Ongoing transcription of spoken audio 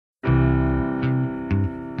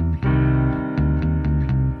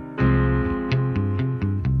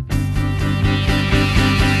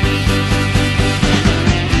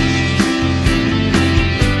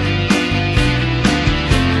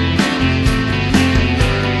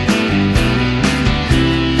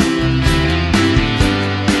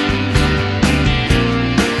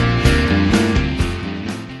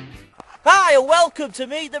Welcome to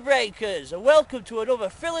Meet the Breakers, and welcome to another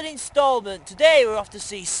thrilling instalment. Today we're off to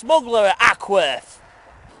see Smuggler at Ackworth.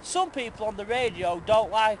 Some people on the radio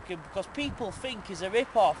don't like him because people think he's a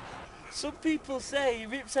rip-off. Some people say he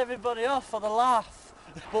rips everybody off for the laugh.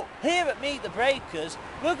 But here at Meet the Breakers,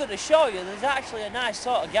 we're going to show you that he's actually a nice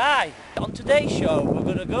sort of guy. On today's show, we're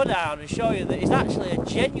going to go down and show you that he's actually a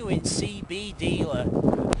genuine CB dealer.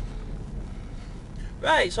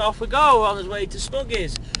 Right, so off we go on his way to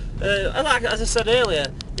Smuggies. Like as I said earlier,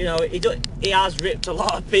 you know, he has ripped a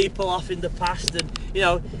lot of people off in the past, and you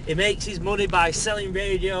know, he makes his money by selling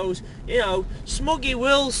radios. You know, Smuggy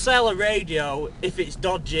will sell a radio if it's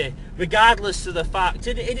dodgy, regardless of the fact.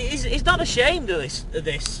 And he's not ashamed of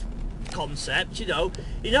this concept. You know,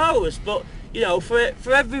 he knows. But you know, for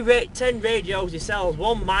every 10 radios he sells,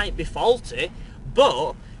 one might be faulty,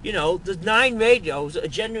 but you know, there's 9 radios that are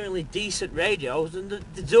genuinely decent radios and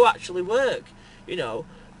they do actually work. You know.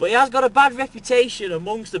 But he has got a bad reputation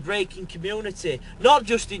amongst the breaking community, not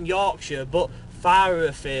just in Yorkshire, but far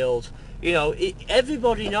afield. You know,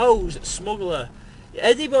 everybody knows Smuggler.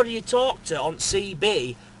 Anybody you talk to on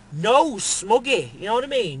CB knows Smuggy. You know what I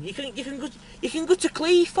mean? You can go to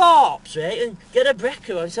Cleethorpes, right, and get a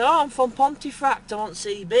brecker and say, "Oh, I'm from Pontefract, I'm on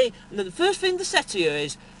CB," and then the first thing they say to you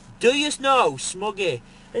is, "Do you know Smuggy?"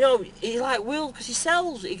 You know, he's like, well, because he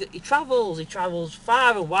sells, he travels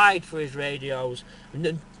far and wide for his radios,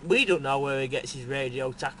 and we don't know where he gets his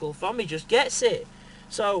radio tackle from, he just gets it.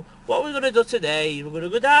 So, what we're going to do today, we're going to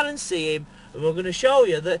go down and see him, and we're going to show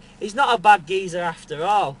you that he's not a bad geezer after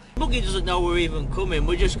all. Smuggy doesn't know we're even coming,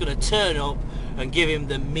 we're just going to turn up and give him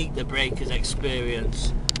the Meet the Breakers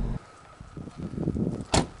experience.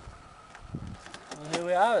 And here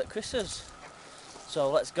we are at Chris's. So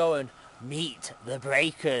let's go and meet the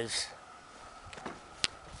Breakers.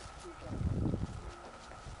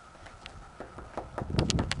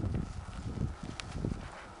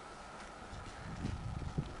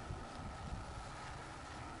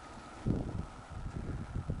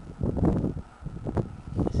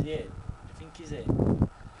 Is he in? Do you think he's in? No,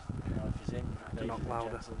 if he's in, they're not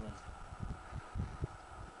louder. Gentlemen.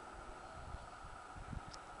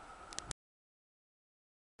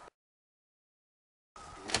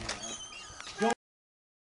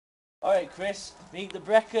 Alright Chris, meet the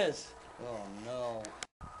Breakers. Oh no.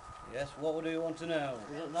 Yes, what do you want to know?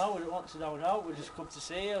 We don't know, we don't want to know no, we just come to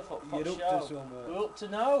see you. You're up to somewhere. We're up to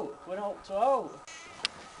no, we're not up to out.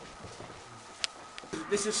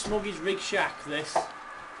 This is Smuggy's rig shack, this.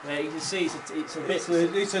 Right, you can see it's a bit...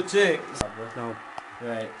 It's a tick. No.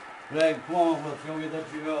 Right. Right, come on, we'll show you that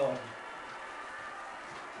you go.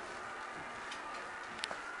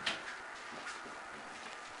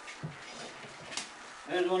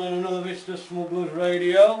 Here's one of another Mr. Smuggler's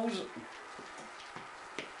radios.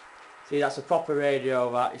 See, that's a proper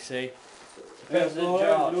radio, that, you see. President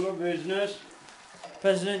George. Another business.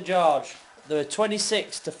 President George, they're a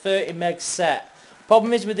 26 to 30 meg set.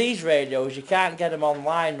 Problem is with these radios, you can't get them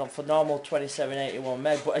online, not for normal 2781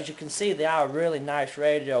 meg, but as you can see, they are a really nice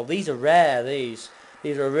radio. These are rare, these.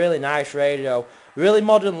 These are a really nice radio. Really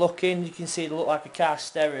modern looking, you can see they look like a car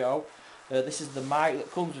stereo. This is the mic that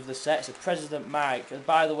comes with the set. It's a President mic. And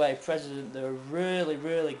by the way, President, they're a really,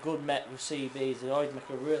 really good met with CBs. They always make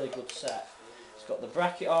a really good set. It's got the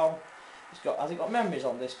bracket on. It's got, has it got memories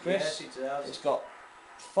on this, Chris? Yes, it has. It's got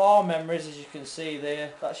 4 memories, as you can see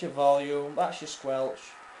there. That's your volume. That's your squelch.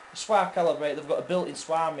 The SWR calibrate. They've got a built-in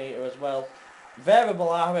SWR meter as well. Variable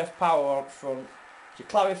RF power up front. Your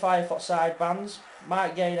clarifier for sidebands.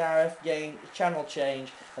 Mic gain, RF gain, channel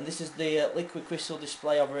change, and this is the liquid crystal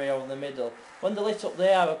display over here in the middle. When they're lit up,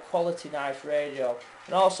 they are a quality nice radio.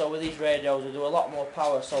 And also with these radios, they do a lot more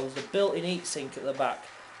power. So there's a built-in heatsink at the back.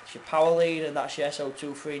 That's your power lead, and that's your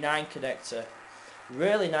SO239 connector.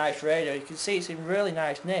 Really nice radio. You can see it's in really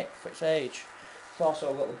nice nick for its age. It's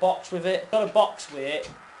also got the box with it. Got a box with it.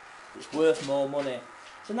 It's worth more money.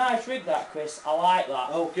 It's a nice rig, that, Chris. I like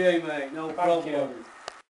that. Okay, mate. No problem. Thank you.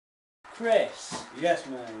 Chris. Yes,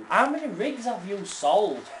 mate. How many rigs have you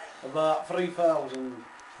sold? About 3,000.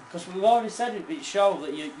 Because we've already said it shows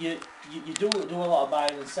that you do a lot of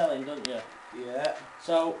buying and selling, don't you? Yeah.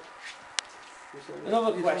 So,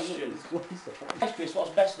 another question. Chris,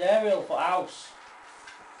 what's best aerial for house?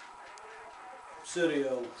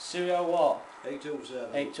 Stereo. Stereo what? 827.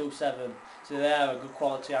 827. So they are a good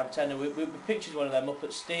quality antenna. We pictured one of them up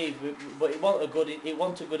at Steve, but it wasn't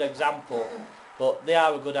a good example. But they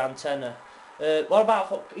are a good antenna. What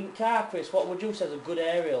about in car, Chris? What would you say is a good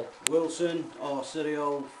aerial? Wilson or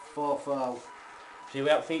Stereo 4.5. See, we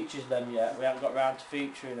haven't featured them yet. We haven't got round to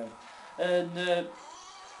featuring them. And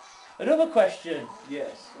another question.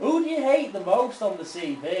 Yes. Who do you hate the most on the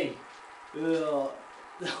CB?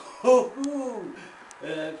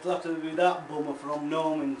 Flat to be that bummer from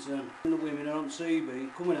Normanton. The women are on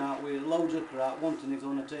CB coming out with loads of crap, wanting if they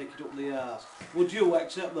want to take it up the arse. Would you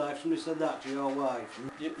accept that if somebody said that to your wife?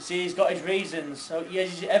 See, he's got his reasons. So yeah,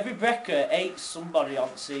 every breaker hates somebody on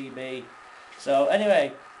CB. So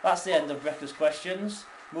anyway, that's the end of Brecker's questions.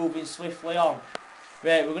 Moving swiftly on.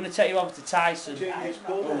 Right, we're going to take you over to Tyson, who's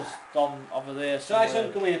gone over there.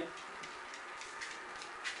 Tyson, come here.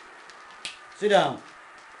 Sit down.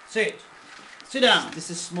 Sit. Sit down. This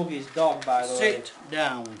is Smuggy's dog, by the way. Sit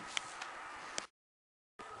down.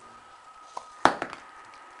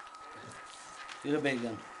 You're a big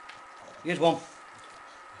one. Here's one.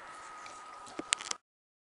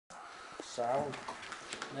 Sound.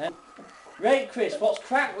 Yeah. Right, Chris, what's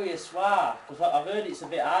crack with your swar? Because I've heard it's a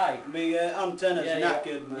bit high. My antenna's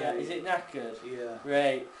knackered, mate. Yeah, is it knackered? Yeah.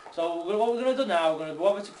 Right. So what we're going to do now, we're going to go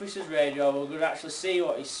over to Chris's radio, we're going to actually see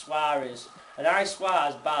what his swar is. An high swar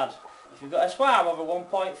is bad. If you've got a swar over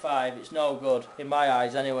 1.5, it's no good, in my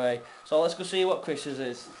eyes anyway. So let's go see what Chris's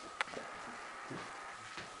is.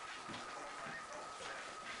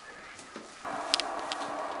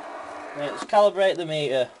 Right, let's calibrate the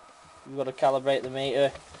meter. You've got to calibrate the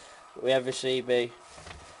meter with every CB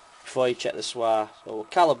before you check the swar. So we'll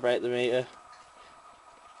calibrate the meter.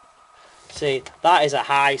 See, that is a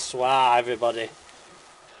high swar, everybody.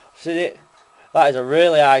 See it? That is a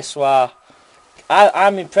really high swar.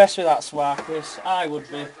 I'm impressed with that swar, Chris. I would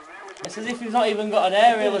be. It's as if he's not even got an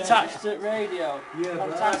aerial attached to the radio. Yeah,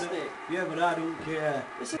 fantastic. But I don't care.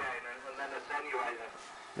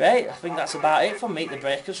 Right, I think that's about it from Meet the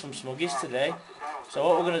Breakers from Smuggies today. So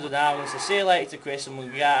what we're going to do now is to see you later to Chris and we'll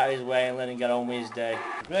get out of his way and let him get on with his day.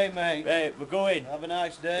 Right, mate. Right, we're going. Have a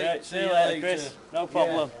nice day. Right, see you later, Chris. No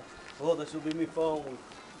problem. Yeah. Oh, this will be my phone.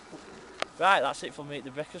 Right, that's it for Meet the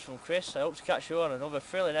Breakers from Chris. I hope to catch you on another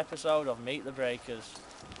thrilling episode of Meet the Breakers.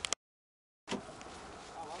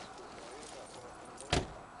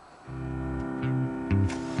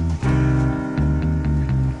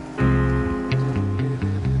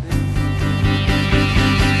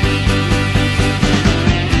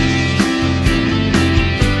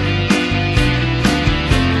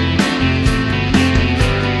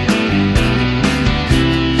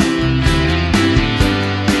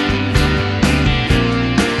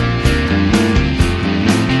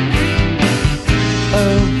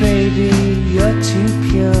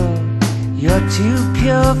 Too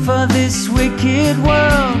pure for this wicked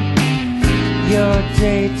world. Your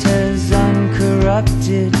data's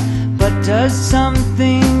uncorrupted, but does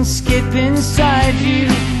something skip inside you?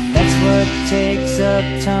 That's what takes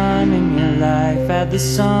up time in your life. Add the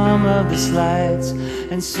sum of the slides,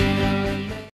 and sooner